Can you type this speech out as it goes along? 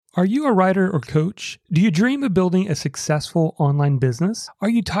Are you a writer or coach? Do you dream of building a successful online business? Are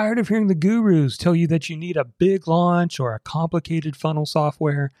you tired of hearing the gurus tell you that you need a big launch or a complicated funnel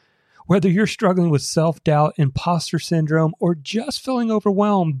software? Whether you're struggling with self-doubt, imposter syndrome, or just feeling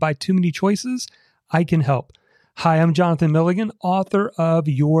overwhelmed by too many choices, I can help. Hi, I'm Jonathan Milligan, author of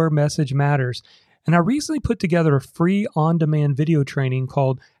Your Message Matters. And I recently put together a free on-demand video training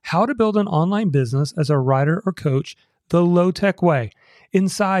called How to Build an Online Business as a Writer or Coach the Low-Tech Way.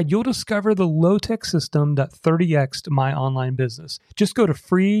 Inside, you'll discover the low-tech system that 30x'd my online business. Just go to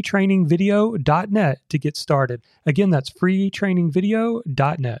freetrainingvideo.net to get started. Again, that's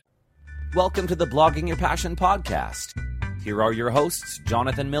freetrainingvideo.net. Welcome to the Blogging Your Passion podcast. Here are your hosts,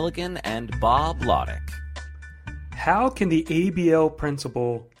 Jonathan Milligan and Bob Loddick. How can the ABL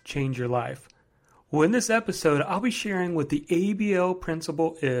principle change your life? Well, in this episode, I'll be sharing what the ABL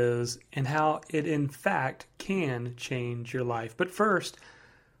principle is and how it, in fact, can change your life. But first,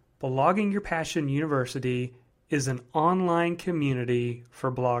 Blogging Your Passion University is an online community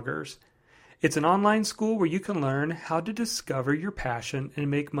for bloggers. It's an online school where you can learn how to discover your passion and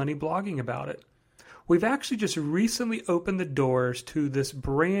make money blogging about it. We've actually just recently opened the doors to this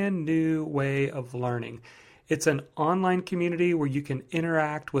brand new way of learning. It's an online community where you can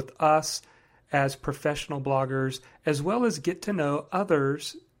interact with us as professional bloggers, as well as get to know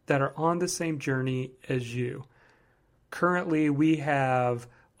others that are on the same journey as you. Currently, we have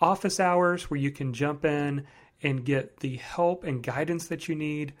office hours where you can jump in and get the help and guidance that you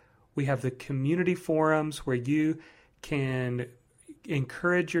need. We have the community forums where you can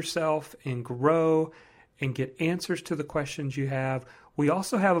encourage yourself and grow and get answers to the questions you have. We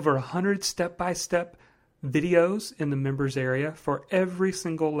also have over 100 step-by-step videos in the members area for every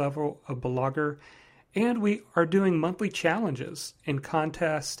single level of blogger. And we are doing monthly challenges and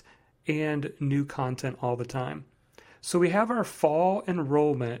contests and new content all the time. So we have our fall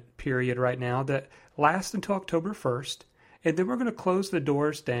enrollment period right now that lasts until October 1st. And then we're going to close the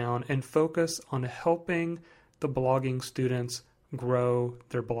doors down and focus on helping the blogging students grow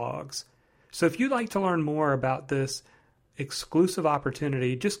their blogs. So if you'd like to learn more about this exclusive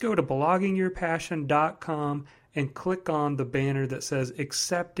opportunity, just go to bloggingyourpassion.com and click on the banner that says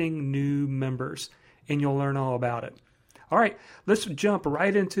accepting new members, and you'll learn all about it. All right, let's jump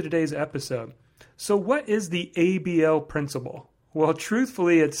right into today's episode. So what is the ABL principle? Well,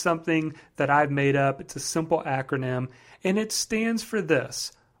 truthfully, it's something that I've made up. It's a simple acronym, and it stands for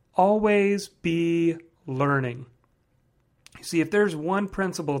this: always be learning. See, if there's one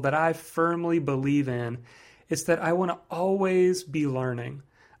principle that I firmly believe in, it's that I want to always be learning.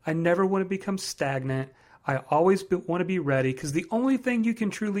 I never want to become stagnant. I always want to be ready, because the only thing you can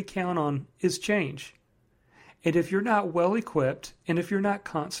truly count on is change. And if you're not well equipped, and if you're not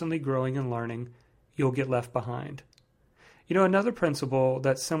constantly growing and learning, you'll get left behind. You know, another principle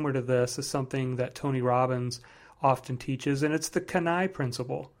that's similar to this is something that Tony Robbins often teaches, and it's the CANI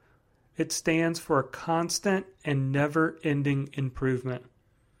principle. It stands for constant and never-ending improvement.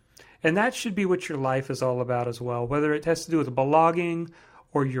 And that should be what your life is all about as well, whether it has to do with blogging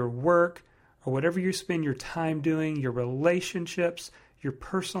or your work or whatever you spend your time doing, your relationships, your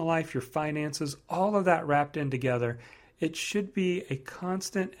personal life, your finances, all of that wrapped in together. It should be a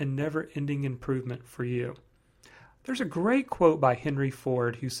constant and never-ending improvement for you. There's a great quote by Henry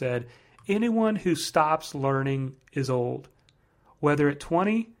Ford who said, "Anyone who stops learning is old, whether at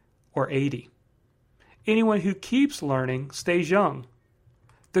 20 or 80. Anyone who keeps learning stays young.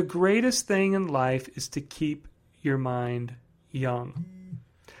 The greatest thing in life is to keep your mind young."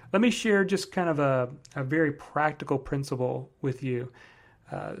 Let me share just kind of a very practical principle with you.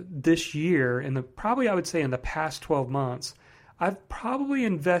 This year, I would say in the past 12 months, I've probably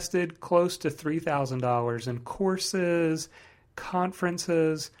invested close to $3,000 in courses,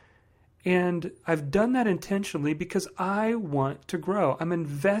 conferences, and I've done that intentionally because I want to grow. I'm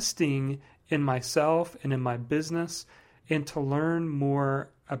investing in myself and in my business and to learn more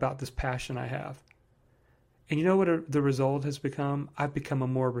about this passion I have. And you know what the result has become? I've become a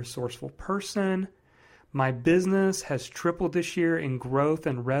more resourceful person. My business has tripled this year in growth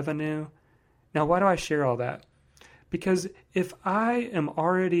and revenue. Now, why do I share all that? Because if I am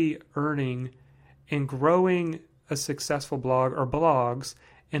already earning and growing a successful blog or blogs,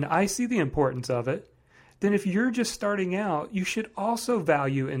 and I see the importance of it, then if you're just starting out, you should also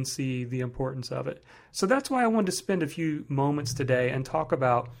value and see the importance of it. So that's why I wanted to spend a few moments today and talk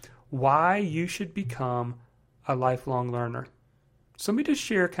about why you should become a lifelong learner. So let me just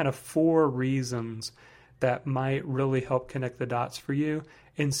share kind of 4 reasons that might really help connect the dots for you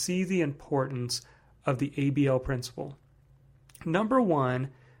and see the importance of the ABL principle. Number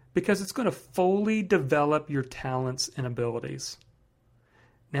 1, because it's going to fully develop your talents and abilities.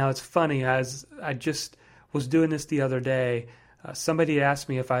 Now, it's funny, as I just was doing this the other day, somebody asked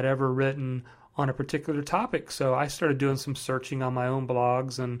me if I'd ever written on a particular topic. So I started doing some searching on my own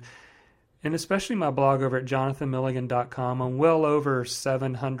blogs, and especially my blog over at jonathanmilligan.com. I'm well over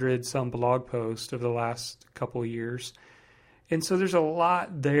 700 some blog posts over the last couple of years. And so there's a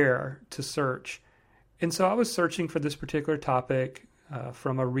lot there to search. And so I was searching for this particular topic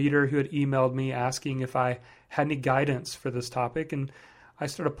from a reader who had emailed me asking if I had any guidance for this topic. And I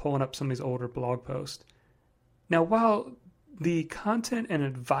started pulling up some of these older blog posts. Now, while the content and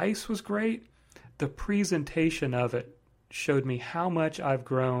advice was great, the presentation of it showed me how much I've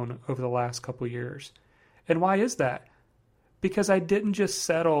grown over the last couple of years. And why is that? Because I didn't just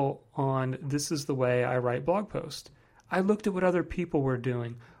settle on this is the way I write blog posts. I looked at what other people were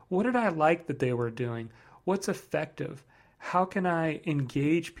doing. What did I like that they were doing? What's effective? How can I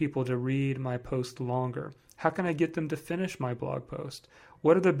engage people to read my post longer? How can I get them to finish my blog post?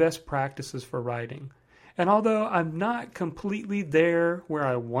 What are the best practices for writing? And although I'm not completely there where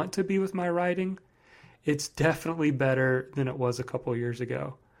I want to be with my writing, it's definitely better than it was a couple of years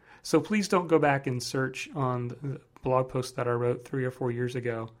ago. So please don't go back and search on the blog post that I wrote 3 or 4 years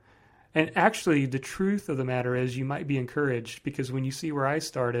ago. And actually, the truth of the matter is you might be encouraged, because when you see where I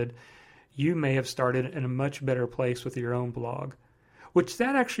started, you may have started in a much better place with your own blog. Which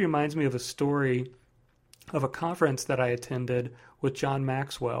that actually reminds me of a story of a conference that I attended with John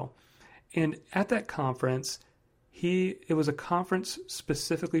Maxwell. And at that conference, it was a conference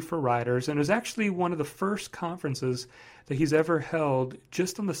specifically for writers, and it was actually one of the first conferences that he's ever held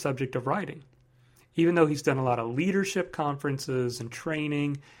just on the subject of writing. Even though he's done a lot of leadership conferences and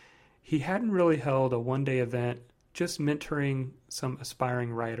training, he hadn't really held a one-day event just mentoring some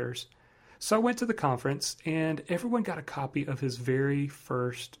aspiring writers. So I went to the conference, and everyone got a copy of his very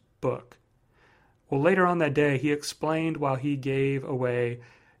first book. Well, later on that day, he explained while he gave away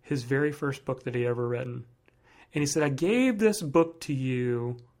his very first book that he ever written. And he said, I gave this book to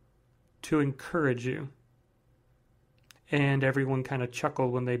you to encourage you. And everyone kind of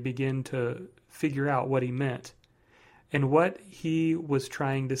chuckled when they began to figure out what he meant. And what he was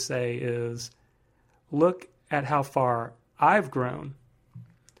trying to say is, look at how far I've grown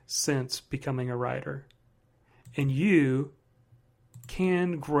since becoming a writer. And you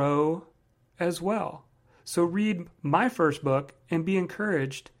can grow as well. So read my first book and be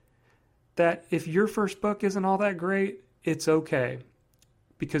encouraged that if your first book isn't all that great, it's okay.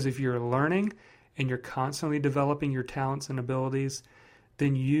 Because if you're learning and you're constantly developing your talents and abilities,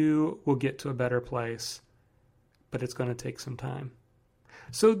 then you will get to a better place. But it's going to take some time.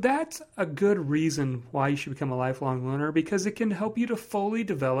 So that's a good reason why you should become a lifelong learner, because it can help you to fully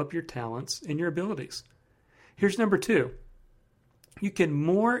develop your talents and your abilities. Here's number 2. You can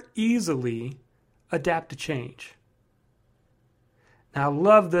more easily adapt to change. Now, I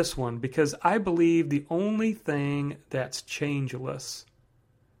love this one because I believe the only thing that's changeless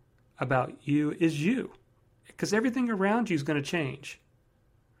about you is you, because everything around you is going to change.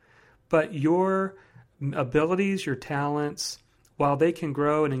 But your abilities, your talents, while they can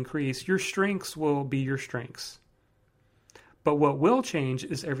grow and increase, your strengths will be your strengths. But what will change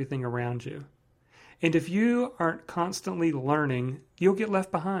is everything around you. And if you aren't constantly learning, you'll get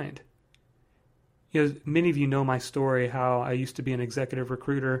left behind. You know, many of you know my story, how I used to be an executive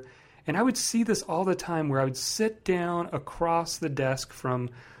recruiter, and I would see this all the time where I would sit down across the desk from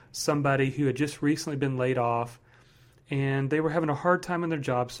somebody who had just recently been laid off, and they were having a hard time in their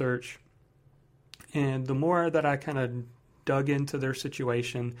job search. And the more that I kind of dug into their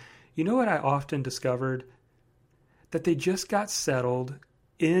situation, you know what I often discovered? That they just got settled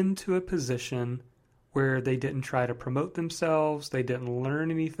into a position where they didn't try to promote themselves, they didn't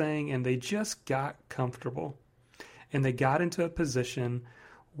learn anything, and they just got comfortable. And they got into a position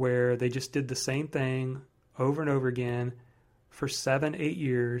where they just did the same thing over and over again for 7-8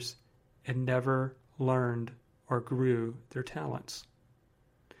 years and never learned or grew their talents.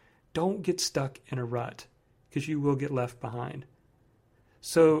 Don't get stuck in a rut, because you will get left behind.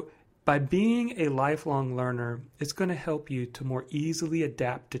 So by being a lifelong learner, it's going to help you to more easily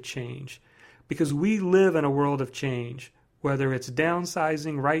adapt to change. Because we live in a world of change, whether it's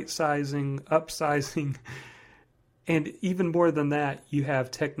downsizing, right-sizing, upsizing, and even more than that, you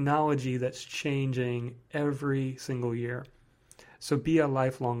have technology that's changing every single year. So be a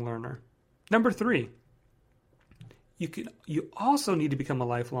lifelong learner. Number 3, you also need to become a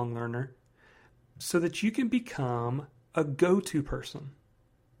lifelong learner so that you can become a go-to person.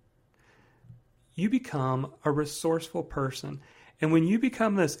 You become a resourceful person. And when you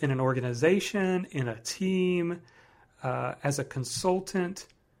become this in an organization, in a team, as a consultant,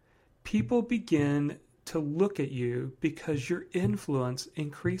 people begin to look at you because your influence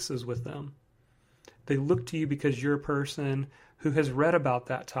increases with them. They look to you because you're a person who has read about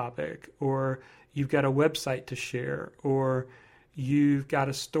that topic, or you've got a website to share, or you've got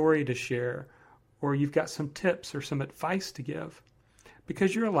a story to share, or you've got some tips or some advice to give,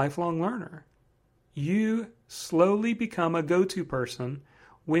 because you're a lifelong learner. You slowly become a go-to person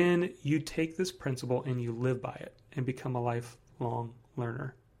when you take this principle and you live by it and become a lifelong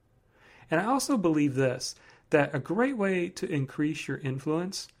learner. And I also believe this, that a great way to increase your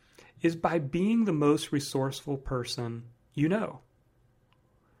influence is by being the most resourceful person you know.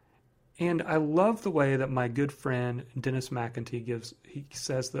 And I love the way that my good friend Dennis McEntee he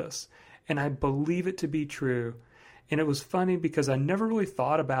says this, and I believe it to be true. And it was funny because I never really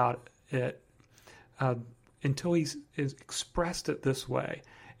thought about it until he expressed it this way,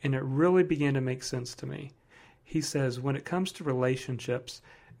 and it really began to make sense to me. He says, when it comes to relationships,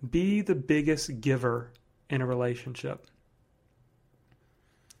 be the biggest giver in a relationship.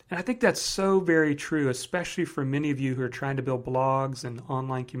 And I think that's so very true, especially for many of you who are trying to build blogs and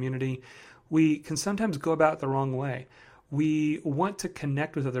online community. We can sometimes go about it the wrong way. We want to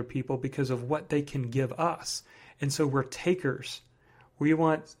connect with other people because of what they can give us. And so we're takers. We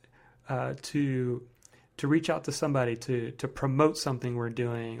want to reach out to somebody to promote something we're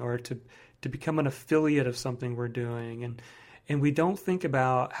doing, or to become an affiliate of something we're doing. And we don't think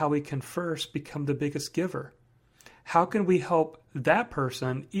about how we can first become the biggest giver. How can we help that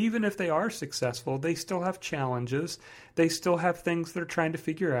person, even if they are successful? They still have challenges. They still have things they're trying to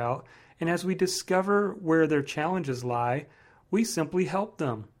figure out. And as we discover where their challenges lie, we simply help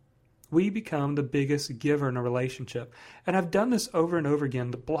them. We become the biggest giver in a relationship. And I've done this over and over again.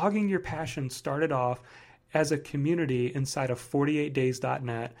 The Blogging Your Passion started off as a community inside of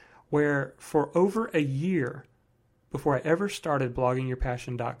 48days.net, where for over a year, before I ever started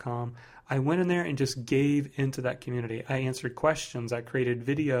bloggingyourpassion.com, I went in there and just gave into that community. I answered questions. I created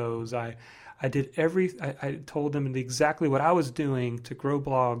videos. I did I told them exactly what I was doing to grow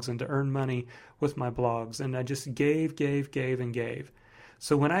blogs and to earn money with my blogs. And I just gave.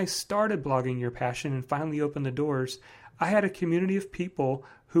 So when I started Blogging Your Passion and finally opened the doors, I had a community of people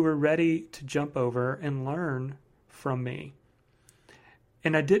who were ready to jump over and learn from me.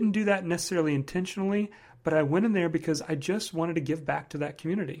 And I didn't do that necessarily intentionally, but I went in there because I just wanted to give back to that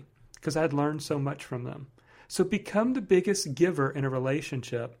community because I'd learned so much from them. So become the biggest giver in a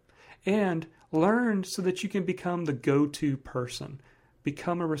relationship and learn so that you can become the go-to person.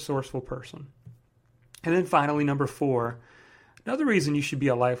 Become a resourceful person. And then finally, number 4, another reason you should be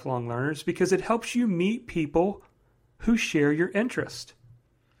a lifelong learner is because it helps you meet people who share your interest.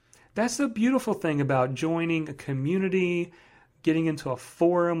 That's the beautiful thing about joining a community, getting into a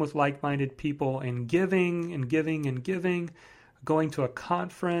forum with like-minded people, and giving, going to a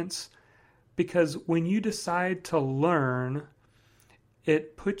conference. Because when you decide to learn,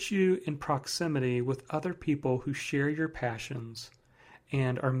 it puts you in proximity with other people who share your passions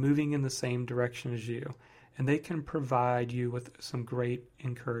and are moving in the same direction as you. And they can provide you with some great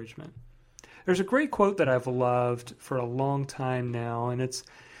encouragement. There's a great quote that I've loved for a long time now, and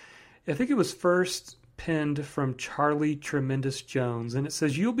I think it was first penned from Charlie Tremendous Jones, and it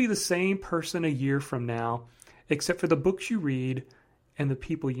says, "You'll be the same person a year from now, except for the books you read and the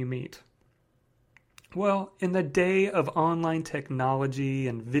people you meet." Well, in the day of online technology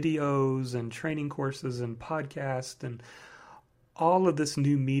and videos and training courses and podcasts and all of this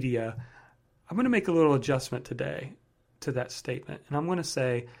new media, I'm going to make a little adjustment today to that statement. And I'm going to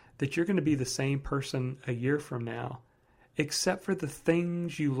say that you're going to be the same person a year from now, except for the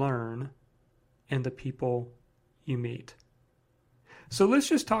things you learn and the people you meet. So let's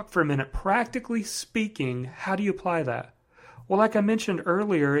just talk for a minute. Practically speaking, how do you apply that? Well, like I mentioned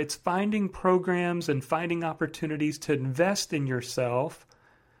earlier, it's finding programs and finding opportunities to invest in yourself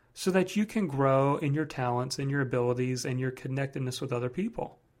so that you can grow in your talents and your abilities and your connectedness with other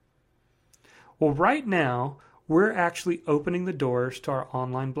people. Well, right now, we're actually opening the doors to our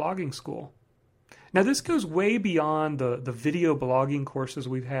online blogging school. Now, this goes way beyond the video blogging courses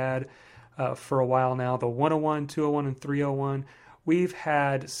we've had for a while now, the 101, 201, and 301. We've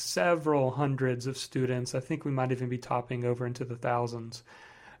had several hundreds of students, I think we might even be topping over into the thousands,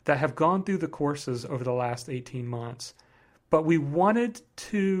 that have gone through the courses over the last 18 months. But we wanted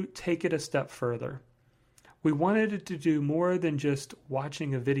to take it a step further. We wanted it to do more than just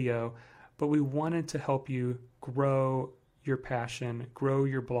watching a video, but we wanted to help you grow your passion, grow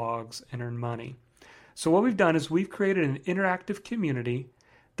your blogs, and earn money. So what we've done is we've created an interactive community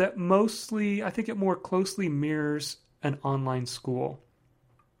that mostly, I think it more closely mirrors an online school.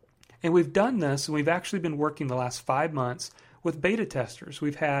 And we've done this, and we've actually been working the last 5 months with beta testers.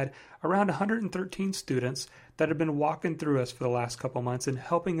 We've had around 113 students that have been walking through us for the last couple months and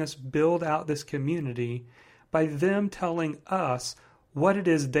helping us build out this community by them telling us what it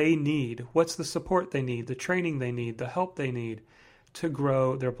is they need, what's the support they need, the training they need, the help they need to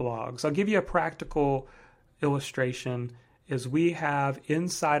grow their blogs. I'll give you a practical illustration. Is we have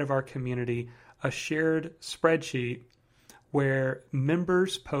inside of our community a shared spreadsheet where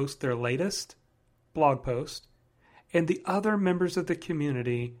members post their latest blog post and the other members of the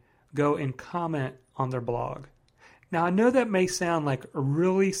community go and comment on their blog. Now, I know that may sound like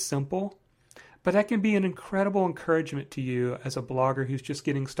really simple, but that can be an incredible encouragement to you as a blogger who's just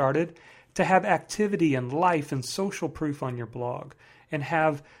getting started to have activity and life and social proof on your blog and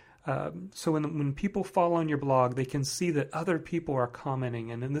have so when people follow on your blog, they can see that other people are commenting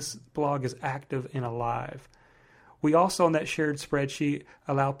and then this blog is active and alive. We also, on that shared spreadsheet,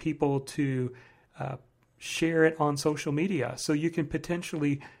 allow people to share it on social media. So you can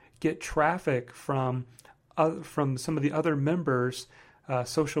potentially get traffic from some of the other members'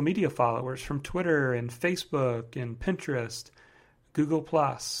 social media followers from Twitter and Facebook and Pinterest, Google+,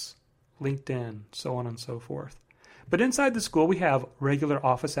 LinkedIn, so on and so forth. But inside the school, we have regular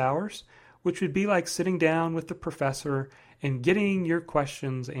office hours, which would be like sitting down with the professor and getting your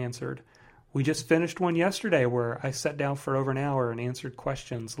questions answered. We just finished one yesterday where I sat down for over an hour and answered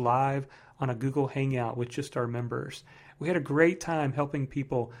questions live on a Google Hangout with just our members. We had a great time helping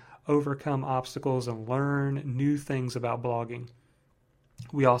people overcome obstacles and learn new things about blogging.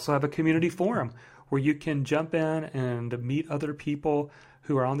 We also have a community forum where you can jump in and meet other people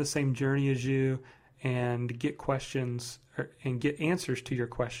who are on the same journey as you and get questions and get answers to your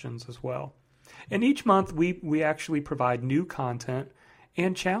questions as well. And each month we actually provide new content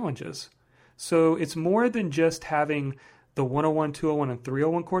and challenges. So it's more than just having the 101, 201, and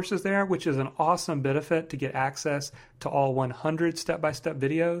 301 courses there, which is an awesome benefit to get access to all 100 step-by-step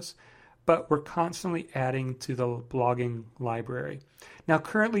videos, but we're constantly adding to the blogging library. Now,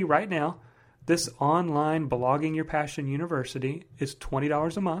 currently, right now, this online Blogging Your Passion University is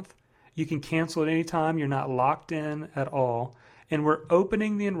 $20 a month. You can cancel at any time. You're not locked in at all. And we're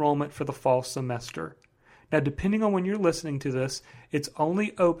opening the enrollment for the fall semester. Now, depending on when you're listening to this, it's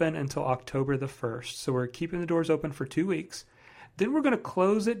only open until October the 1st. So we're keeping the doors open for 2 weeks. Then we're going to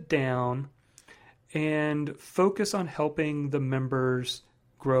close it down and focus on helping the members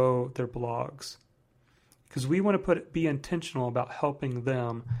grow their blogs. Because we want to be intentional about helping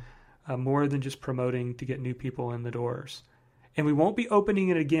them more than just promoting to get new people in the doors. And we won't be opening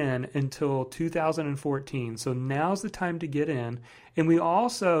it again until 2014. So now's the time to get in. And we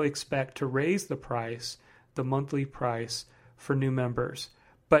also expect to raise the price, the monthly price for new members.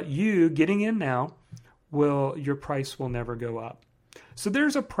 But you getting in now, your price will never go up. So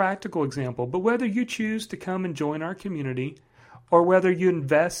there's a practical example. But whether you choose to come and join our community or whether you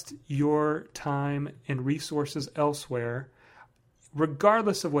invest your time and resources elsewhere,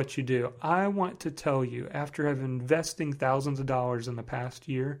 regardless of what you do, I want to tell you, after having investing thousands of dollars in the past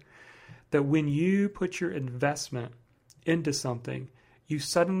year, that when you put your investment into something, you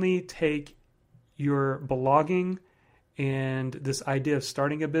suddenly take your blogging and this idea of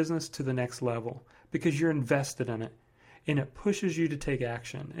starting a business to the next level because you're invested in it and it pushes you to take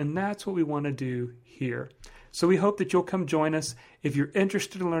action. And that's what we want to do here. So we hope that you'll come join us. If you're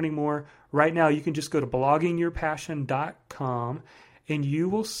interested in learning more, right now you can just go to bloggingyourpassion.com and you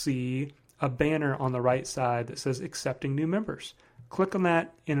will see a banner on the right side that says accepting new members. Click on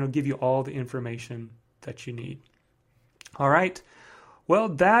that and it'll give you all the information that you need. All right. Well,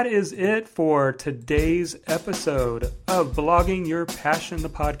 that is it for today's episode of Blogging Your Passion, the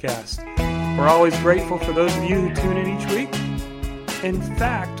podcast. We're always grateful for those of you who tune in each week. In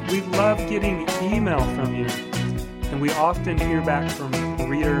fact, we love getting email from you, and we often hear back from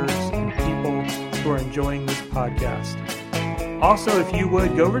readers and people who are enjoying this podcast. Also, if you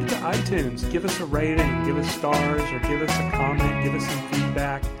would, go over to iTunes, give us a rating, give us stars, or give us a comment, give us some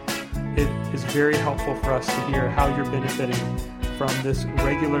feedback. It is very helpful for us to hear how you're benefiting from this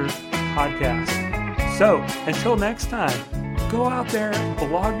regular podcast. So, until next time, go out there,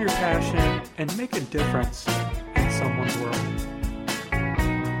 blog your passion, and make a difference in someone's world.